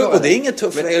det är ingen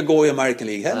tuff väg att gå i American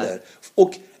League heller. Nej.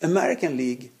 Och American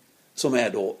League, som är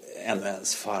då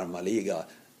NHLs farmarliga,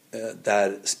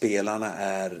 där spelarna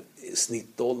är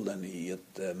snittåldern i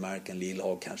ett American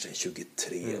League-lag kanske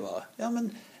 23. Va? Ja,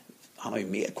 men han har ju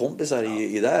mer kompisar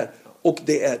i där. Och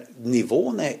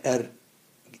nivån är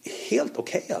helt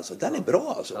okej alltså. Den är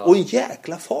bra alltså. Och en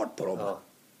jäkla fart på dem.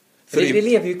 För det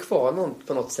lever ju kvar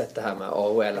på något sätt det här med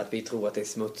AHL, att vi tror att det är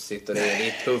smutsigt och det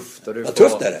är tufft. Och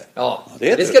tufft är det. Ja,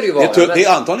 det ska det ju vara. Det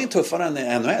är antagligen tuffare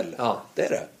än NHL. Ja. Det är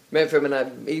det. Men för jag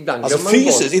menar, ibland alltså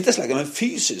fysiskt, inte slägga, men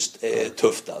fysiskt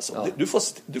tufft alltså.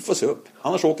 Du får se upp.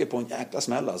 Annars åker på en jäkla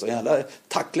smäll alltså. En jävla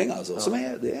tackling alltså.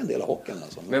 Det är en del av hockeyn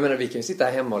alltså. Men jag menar, vi kan ju sitta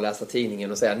hemma och läsa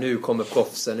tidningen och säga nu kommer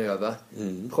proffsen över.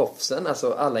 Proffsen,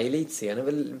 alltså alla elitserien är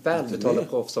väl välbetalda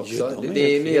proffs också.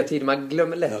 Det är nya tider, man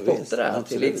glömmer lätt bort det där.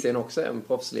 Till elitserien också är en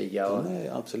proffsliga. Nej,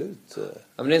 absolut.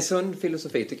 Ja, men det är en sund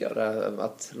filosofi tycker jag. Där,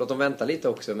 att låta dem vänta lite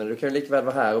också. Men du kan ju likväl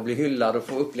vara här och bli hyllad och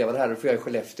få uppleva det här. Du får göra i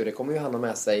Skellefteå. Det kommer ju han ha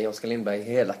med sig, Oskar Lindberg,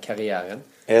 hela karriären.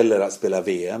 Eller att spela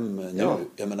VM nu. Ja.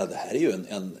 Jag menar, det här är ju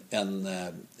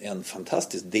en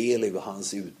fantastisk del i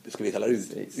hans ska vi kalla det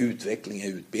utveckling,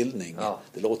 utbildning. Ja.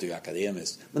 Det låter ju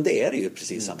akademiskt. Men det är ju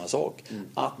precis samma sak.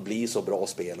 Att bli så bra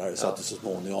spelare så att du så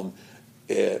småningom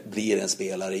blir en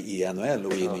spelare i NHL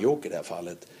och i New York i det här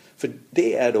fallet. För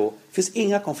det finns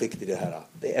inga konflikter i det här.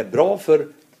 Det är bra för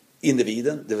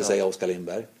individen, det vill säga Oskar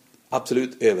Lindberg.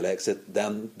 Absolut överlägset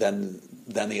den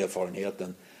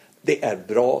erfarenheten. Det är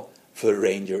bra för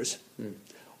Rangers.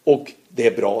 Och det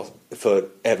är bra för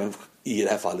även i det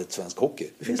här fallet svensk hockey.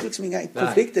 Det finns liksom inga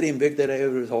konflikter inbyggda där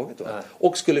överhuvudtaget.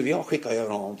 Och skulle vi ha skickat över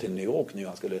honom till New York nu,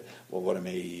 han skulle vara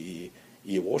med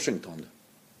i Washington.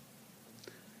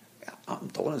 Ja,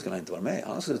 antagligen skulle han inte vara med.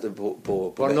 Han skulle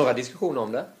på var det några diskussioner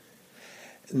om det?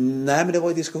 Nej, men det var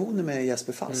ju diskussioner med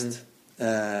Jesper Fast.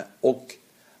 Och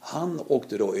han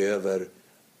åkte då över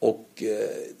och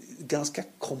ganska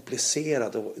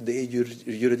komplicerat. Det är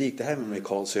juridik, det här med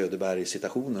Carl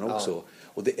Söderberg-situationen också. Ja.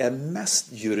 Och det är mest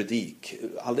juridik,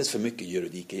 alldeles för mycket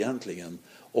juridik egentligen.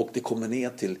 Och det kommer ner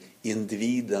till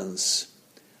individens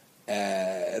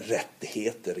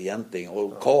rättigheter egentligen.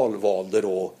 Och Carl valde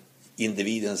då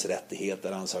individens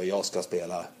rättigheter. Han sa jag ska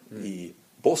spela i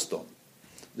Boston.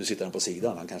 Nu sitter han på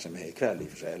sidan, han kanske är med ikväll i och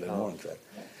för sig, eller imorgon kväll.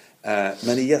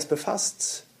 Men i Jesper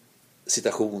Fasts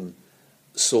situation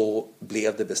så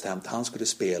blev det bestämt han skulle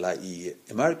spela i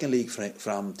American League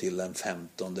fram till den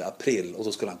 15 april. Och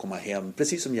då skulle han komma hem,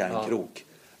 precis som Järnkrok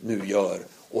nu gör,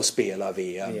 och spela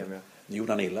VM. Nu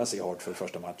gjorde han illa sig hårt för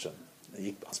första matchen.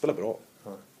 Han spelade bra.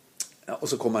 Och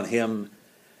så kom han hem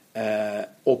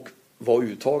och var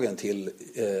uttagen till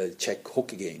Czech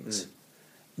Hockey Games.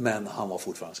 Men han var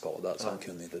fortfarande skadad så han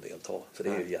kunde inte delta. För det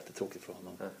är ju jättetråkigt för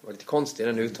honom. Det var lite konstigt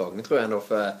den uttagningen tror jag ändå.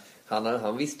 För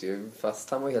han visste ju, fast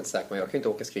han var helt säker, men jag kan inte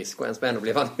åka skridskor ens. Men ändå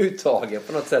blev han uttagen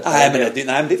på något sätt. Nej,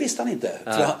 men det visste han inte.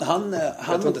 För jag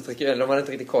tror inte, de hade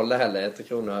inte riktigt koll heller. 3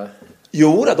 kronor.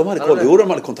 Jo, de hade koll. Jo, de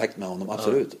hade kontakt med honom,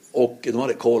 absolut. Och de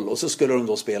hade koll. Och så skulle de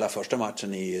då spela första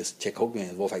matchen i Czech Hockey.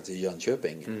 Det var faktiskt i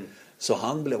Jönköping. Så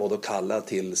han blev då kallad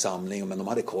till samling. Men de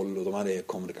hade koll och de hade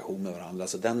kommunikation med varandra.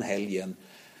 Så den helgen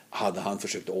hade han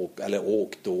försökt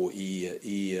åkt då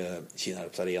i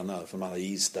Kinnarps arena, för man hade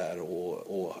is där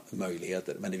och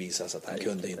möjligheter, men det visade sig att han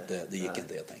kunde inte, det gick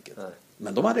inte helt enkelt.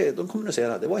 Men de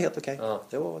kommunicerade, det var helt okej.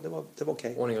 Det var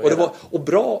okej. Och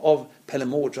bra av Pelle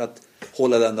Mårts att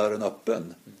hålla den dörren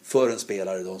öppen för en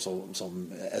spelare då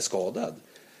som är skadad.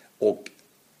 Och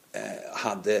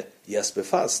hade Jesper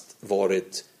Fast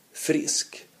varit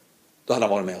frisk, då hade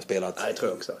han varit med och spelat. Nej, tror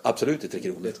jag också. Absolut i 3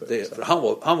 kronor. För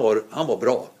han var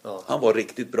bra. Ja. Han var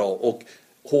riktigt bra. Och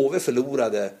HV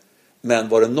förlorade, men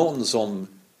var det någon som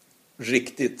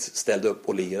riktigt ställde upp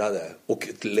och lirade och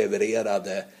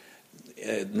levererade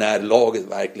när laget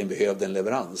verkligen behövde en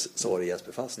leverans, så var det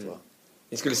Jesper Fast. Va?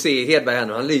 Vi skulle se Hedberg här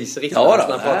nu, han lyser riktigt när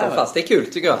han pratar om Fast. Det är kul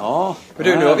tycker jag. Ja, men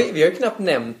du, nu har vi har ju knappt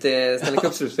nämnt Stanley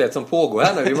Cup-slutspelet som pågår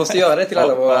här nu. Vi måste göra det till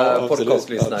alla våra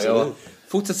podcastlyssnare.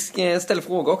 Fortsätt ställa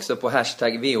frågor också på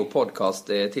 #VOPodcast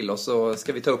till oss, så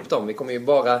ska vi ta upp dem. Vi kommer ju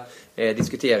bara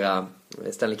diskutera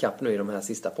Stanley Cup nu i de här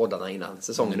sista poddarna innan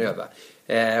säsongen är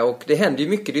över. Och det händer ju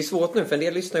mycket, det är svårt nu för en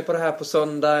del lyssnar ju på det här på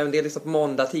söndag, en del lyssnar på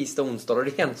måndag, tisdag, onsdag, och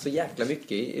det händer så jäkla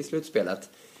mycket i slutspelet.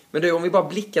 Men du, om vi bara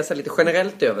blickar så lite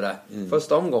generellt över det.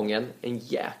 Första omgången, en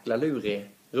jäkla lurig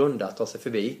runda att ta sig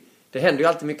förbi. Det händer ju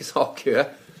alltid mycket saker.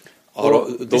 Ja,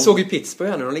 vi såg ju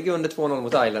Pittsburgh här nu. De ligger under 2-0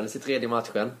 mot Islanders i tredje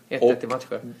matchen. 1-1 i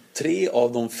matcher. 3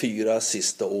 av de 4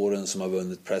 sista åren som har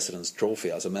vunnit President's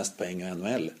Trophy, alltså mest poäng i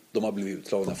NHL, de har blivit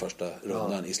utslagna första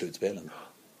rundan i slutspelen.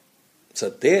 Så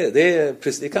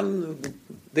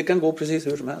det kan gå precis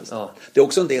hur som helst. Ja. Det är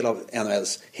också en del av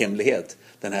NHLs hemlighet,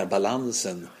 den här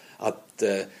balansen, att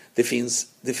det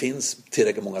finns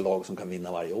tillräckligt många lag som kan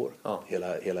vinna varje år. Ja.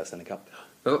 Hela Stanley Cup.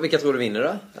 Men vilka tror du vinner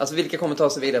då? Alltså vilka kommer ta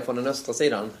sig vidare från den östra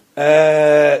sidan?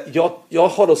 Jag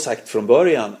har då sagt från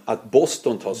början att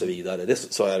Boston tar sig vidare. Det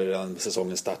sa jag redan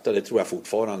säsongen startade. Det tror jag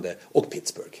fortfarande. Och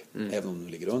Pittsburgh, även om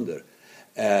de ligger under.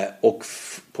 Och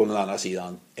på den andra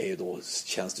sidan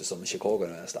känns det som Chicago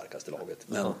är det starkaste laget.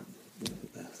 Men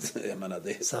jag menar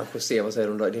det. San Jose, vad säger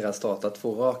du om deras start att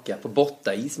få raka på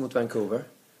bortais mot Vancouver?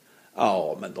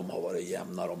 Ja, men de har varit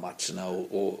jämna de matcherna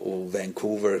och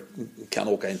Vancouver kan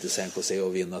åka in till San Jose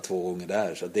och vinna 2 gånger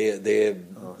där. Så det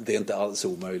är inte alls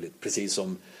omöjligt. Precis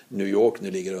som New York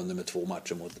nu ligger under med 2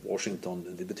 matcher mot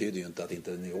Washington. Det betyder ju inte att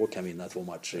inte New York kan vinna 2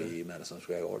 matcher i Madison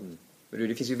Square Garden.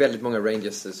 Det finns ju väldigt många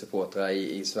Rangers-supportrar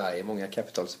i Sverige. Många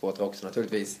Capital-supportrar också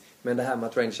naturligtvis. Men det här med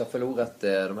att Rangers har förlorat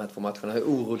de här 2 matcherna, hur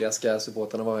oroliga ska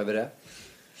supportrarna vara över det?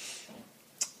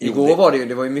 Igår var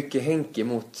det var ju mycket Henke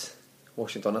mot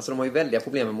Washington. Alltså de har ju väldiga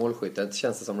problem med målskyttet,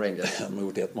 känns det som Rangers. De har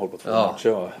gjort 1 mål på 2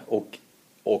 matcher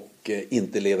och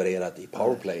inte levererat i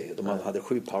powerplay. De hade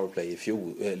 7 powerplay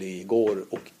igår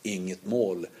och inget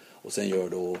mål. Och sen gör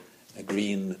då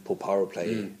Green på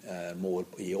powerplay mål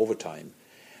i overtime.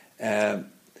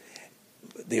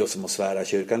 Det är som att svära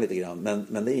kyrkan lite grann.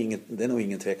 Men det är nog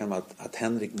ingen tvekan om att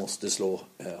Henrik måste slå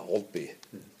Holtby.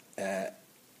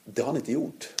 Det har han inte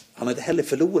gjort. Han har inte heller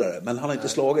förlorare, men han har inte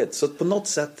slagit. Så på något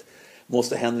sätt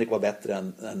måste Henrik vara bättre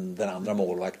än den andra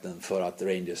målvakten för att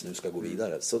Rangers nu ska gå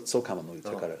vidare. Så kan man nog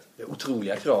uttrycka det. Det är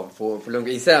otroliga krav på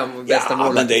Lundgren. Bästa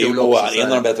målvakt, men det är ju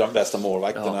en av de bästa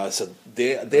målvakterna. Ja. Så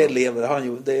det lever han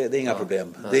ju. Det är inga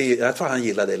problem. Jag tror han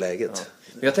gillar det läget. Ja.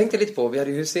 Men jag tänkte lite på, vi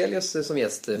hade ju Huselius som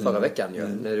gäst förra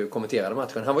veckan när du kommenterade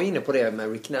matchen. Han var inne på det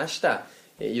med Rick Nash där,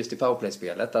 just i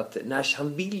powerplay-spelet, att Nash,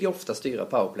 han vill ju ofta styra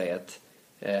powerplayet.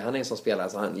 Han är en sån spelare,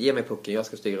 så han ger mig pucken, jag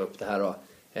ska styra upp det här då.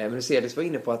 Men Huselius var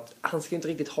inne på att han ska inte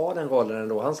riktigt ha den rollen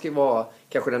ändå. Han ska ju vara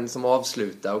kanske den som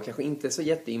avslutar och kanske inte så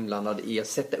jätteinblandad i att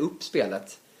sätta upp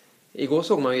spelet. Igår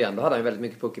såg man ju igen, då hade han väldigt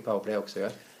mycket puck i powerplay också. Ja?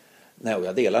 Nej, och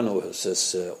jag delar nog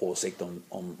Husses åsikt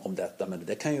om detta, men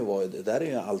det kan ju vara, det där är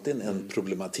ju alltid en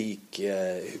problematik,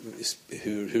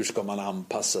 hur ska man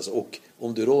anpassas, och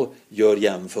om du då gör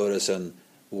jämförelsen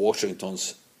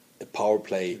Washingtons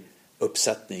powerplay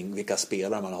uppsättning, vilka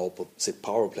spelare man har på sitt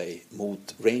powerplay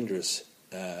mot Rangers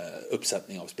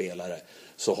uppsättning av spelare,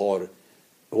 så har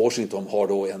Washington har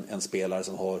då en spelare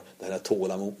som har det här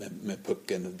tålamod med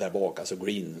pucken där bak, alltså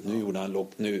Green. Nu gjorde han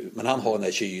lopp nu, men han har den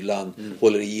här kylan,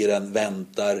 håller i den,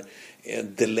 väntar,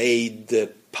 delayed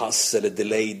pass eller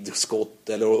delayed skott,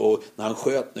 och när han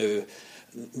sköt nu,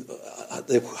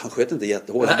 han sköt inte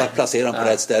jättehårt, han bara placerade han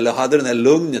på rätt ställe, hade den här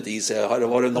lugnet i sig.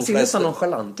 Var det han ser nästan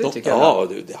nonchalant ut, tycker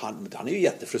jag. Ja, han är ju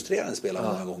jättefrustrerande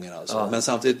spelare många gånger alltså. Men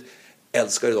samtidigt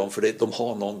älskar ju dem, för de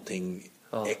har någonting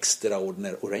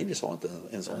extraordinärt, och Rangers har inte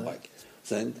en sån back.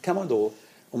 Sen kan man då,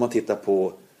 om man tittar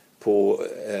på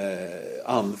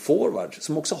forward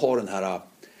som också har den här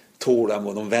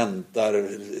tålamod, de väntar,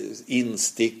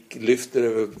 instick, lyfter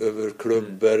över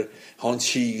klubbor, har en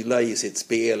kyla i sitt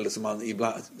spel som man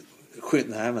ibland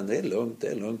nej, men det är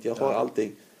lugnt, jag har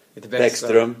allting.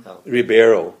 Bäckström,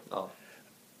 Ribeiro.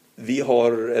 Vi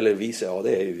har, eller vi säger,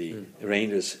 det är ju vi,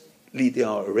 Rangers, lite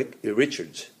av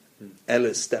Richards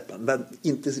eller Stepan, men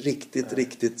inte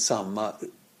riktigt samma.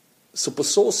 Så på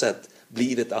så sätt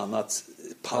blir det ett annat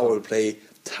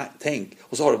powerplay-tänk.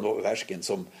 Och så har de då Värsken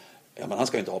som, men han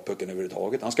ska inte ha pucken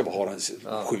överhuvudtaget, han ska bara ha den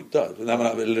skjuta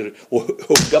och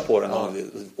hugga på den,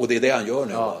 och det är det han gör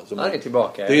nu. Han är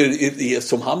tillbaka. Det är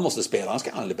som han måste spela, han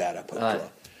ska aldrig bära pucken.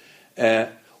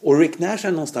 Och Rick Nash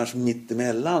är någonstans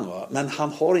mittemellan, va? Men han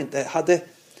har inte,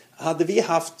 hade vi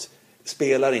haft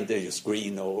spelare, inte just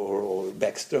Green och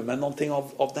Bäckström, men någonting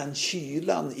av den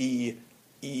kylan i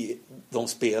de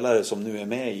spelare som nu är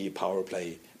med i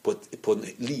powerplay på en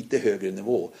lite högre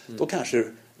nivå, då kanske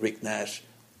Rick Nash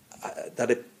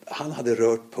han hade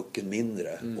rört pucken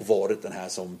mindre och varit den här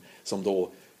som då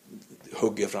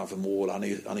hugger framför mål. Han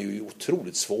är ju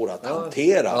otroligt svår att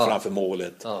hantera framför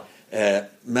målet.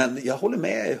 Men jag håller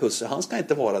med Husse, han ska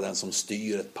inte vara den som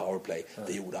styr ett powerplay.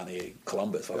 Det gjorde han i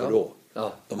Columbus, varför då?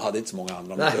 De hade inte så många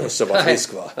andra, men Husse var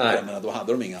frisk, va? Men då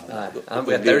hade de inga andra. Han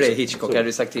berättade det, Hitchcock hade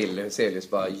ju sagt till Huselius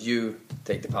bara, you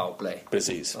take the powerplay.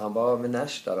 Precis. Och han bara, med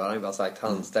Nash då hade han ju bara sagt,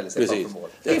 han ställer sig framför mål.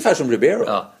 Det är ungefär som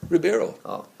Ribeiro.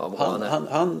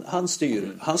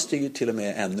 Han styr till och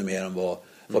med ännu mer än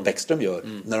vad Bäckström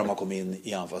gör när de har kommit in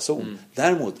i anfallszon.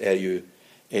 Däremot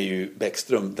är ju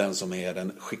Bäckström den som är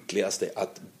den skickligaste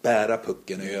att bära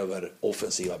pucken över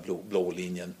offensiva blå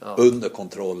linjen under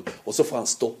kontroll, och så får han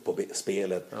stopp på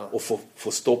spelet och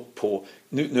få stopp på,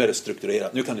 nu är det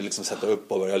strukturerat, nu kan du liksom sätta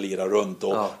upp och börja lira runt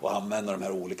och använda de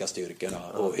här olika styrkorna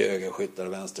och högerskyttar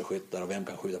och vänsterskyttar, och vem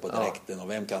kan skjuta på direkten och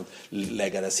vem kan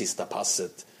lägga det sista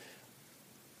passet.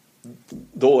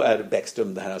 Då är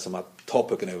Bäckström det här som att ta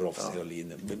pucken över offensiva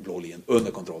linjen, blå linjen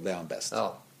under kontroll, det är han bäst.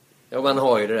 Ja, man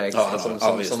har ju det där extra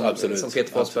som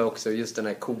Peter Forsberg också, just den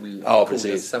här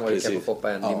precis. Sen var det kanske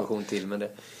Foppa en dimension till, men det...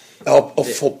 Ja, och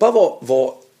Foppa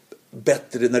var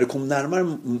bättre när det kom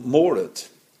närmare målet,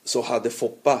 så hade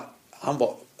Foppa, han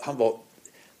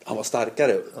var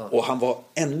starkare och han var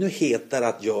ännu hetare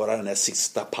att göra den här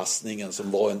sista passningen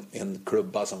som var en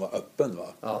klubba som var öppen,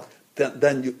 va?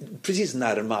 Den precis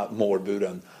närma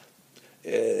målburen.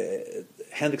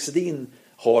 Henrik Sedin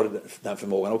har den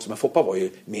förmågan också, men Foppa var ju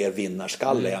mer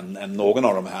vinnarskalle än någon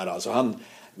av de här. Alltså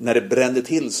när det brände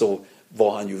till så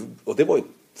var han ju, och det var ju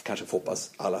kanske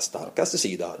Foppas allra starkaste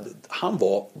sida, han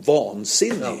var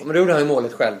vansinnig. Men då gjorde han ju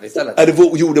målet själv istället.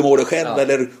 Eller gjorde målet själv,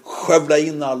 eller skövla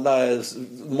in alla,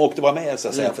 de åkte vara med så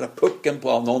att säga, för att pucken på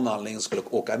av någon anledning skulle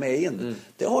åka med in.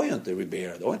 Det har ju inte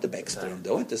Ribeiro, det har inte Bäckström, det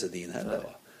har inte Sedin heller, va?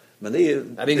 Men det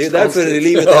är därför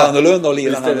livet är annorlunda och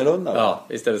livet är annorlunda. Ja,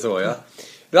 visst är det så, ja.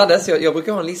 Du Anders, jag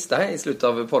brukar ha en lista här i slutet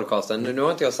av podcasten. Nu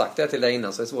har inte jag sagt det till dig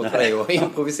innan, så det är svårt för dig att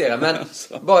improvisera. Men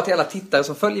bara till alla tittare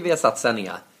som följer Viasat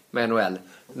sändningar med NHL.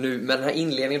 Nu, med den här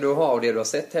inledningen du har och det du har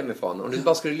sett hemifrån. Om du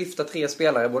bara skulle lyfta 3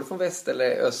 spelare, både från väst eller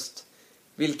öst,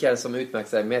 vilka är det som utmärker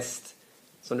sig mest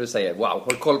som du säger, wow,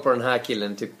 har koll på den här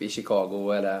killen typ i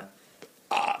Chicago eller?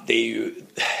 Ja, det är ju...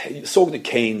 Såg ni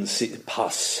Kanes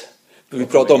pass? Vi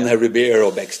pratade om den här Ribeiro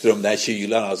och Bäckström, den här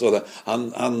kylan. Alltså,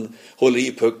 han håller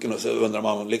i pucken och så undrar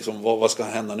man liksom, vad ska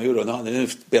hända nu då? Nu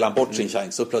spelar han bort sin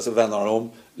chans, så plötsligt vänder han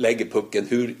om, lägger pucken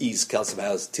hur iskall som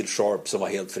helst till Sharp som var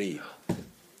helt fri.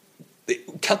 Det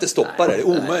kan inte stoppa det är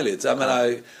omöjligt. Jag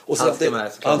menar, och så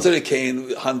Anthony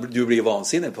Kane, du blir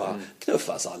vansinnig på han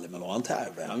knuffas aldrig med någon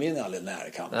tävling. Han vinner aldrig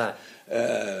närkamp.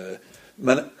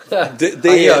 Men det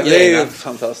är ju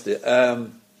fantastiskt.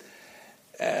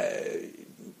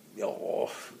 Ja,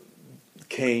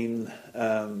 Kane.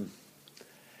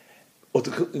 Och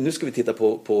nu ska vi titta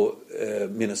på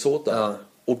Minnesota. Ja.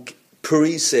 Och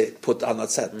Parise på ett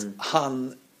annat sätt.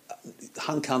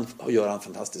 Han kan göra en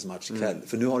fantastisk match ikväll.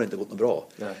 För nu har det inte gått något bra.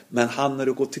 Nej. Men när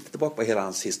du går och tittar tillbaka på hela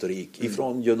hans historik.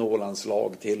 Ifrån Jönålands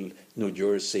lag till New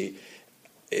Jersey.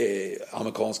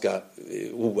 Amerikanska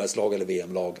OS-lag eller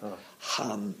VM-lag.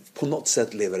 Han, på något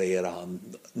sätt levererar han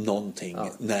någonting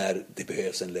när det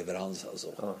behövs en leverans.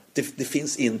 Alltså. Det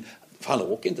finns han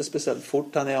åker inte speciellt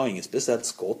fort. Han har ingen speciellt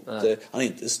skott. Han är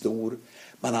inte stor.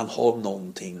 Men han har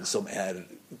någonting som är...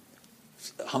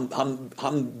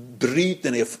 Han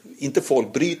bryter ner, inte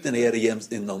folk bryter ner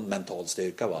i någon mental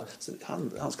styrka, va? Så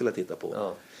han skulle titta på.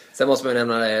 Ja. Sen måste man ju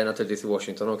nämna naturligtvis i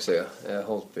Washington också,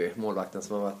 Holtby, målvakten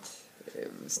som har varit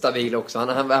stabil också.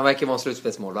 Han verkar vara en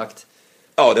slutspelsmålvakt.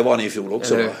 Ja, det var han i fjol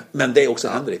också. Men det är också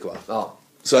Henrik, va? Ja.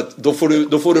 Så att då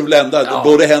får du blända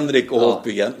både Henrik och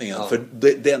Holtby egentligen. Ja. För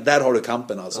där har du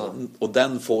kampen alltså. Ja. Och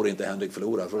den får inte Henrik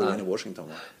förlora för att vinna i Washington,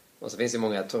 va? Och så finns det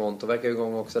många. Toronto verkar ju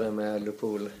igång också där med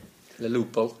Lupol. Eller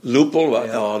Lupol, va?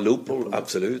 Ja, Lupol,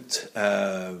 absolut.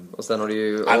 Och sen har du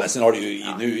ju... sen har du ju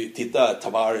nu, titta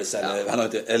Tavares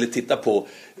eller titta på,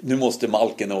 nu måste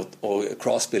Malkin och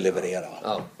Crosby leverera.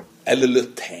 Ja. Eller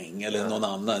Luteng eller någon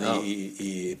annan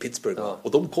i Pittsburgh. Ja.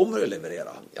 Och de kommer att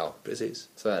leverera. Ja, precis.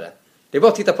 Så är det. Det är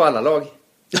bara att titta på alla lag.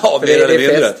 Ja, det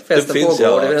är festen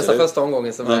pågår. Det är nästan första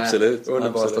omgången som är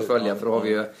underbart att följa. För då har vi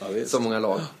ju så många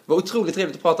lag. Det var otroligt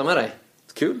trevligt att prata med dig.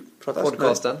 Kul.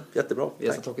 Podcasten. Jättebra.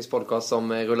 Viasat Hockeys podcast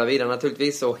som rullar vidare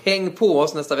naturligtvis. Så häng på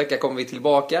oss, nästa vecka kommer vi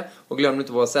tillbaka. Och glöm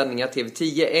inte våra sändningar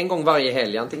TV10 en gång varje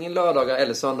helg. Antingen lördagar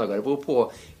eller söndagar. Det beror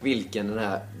på vilken den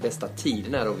här bästa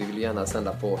tiden är. Och vi vill gärna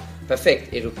sända på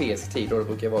perfekt europeisk tid. Och det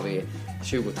brukar vara vid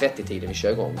 20-30 tiden vi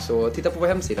kör igång. Så titta på vår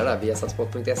hemsida där,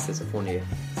 viasatsport.se, så får ni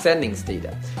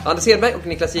sändningstider. Anders Hedberg och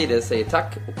Niklas Jihde säger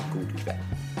tack och god kväll.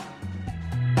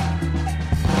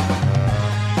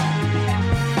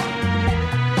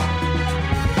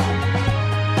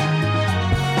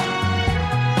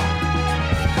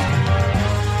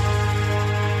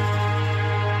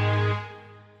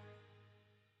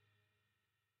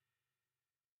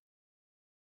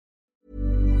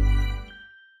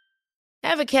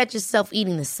 Ever catch yourself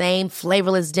eating the same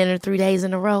flavorless dinner 3 days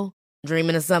in a row?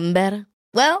 Dreaming of something better?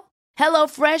 Well,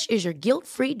 HelloFresh is your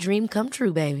guilt-free dream come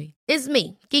true, baby. It's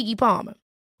me, Keke Palmer.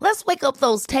 Let's wake up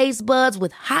those taste buds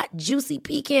with hot, juicy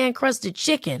pecan-crusted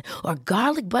chicken or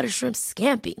garlic butter shrimp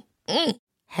scampi.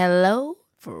 Hello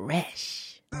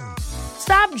Fresh.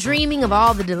 Stop dreaming of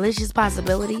all the delicious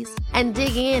possibilities and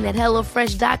dig in at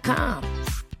HelloFresh.com.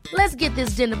 Let's get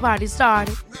this dinner party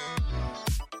started.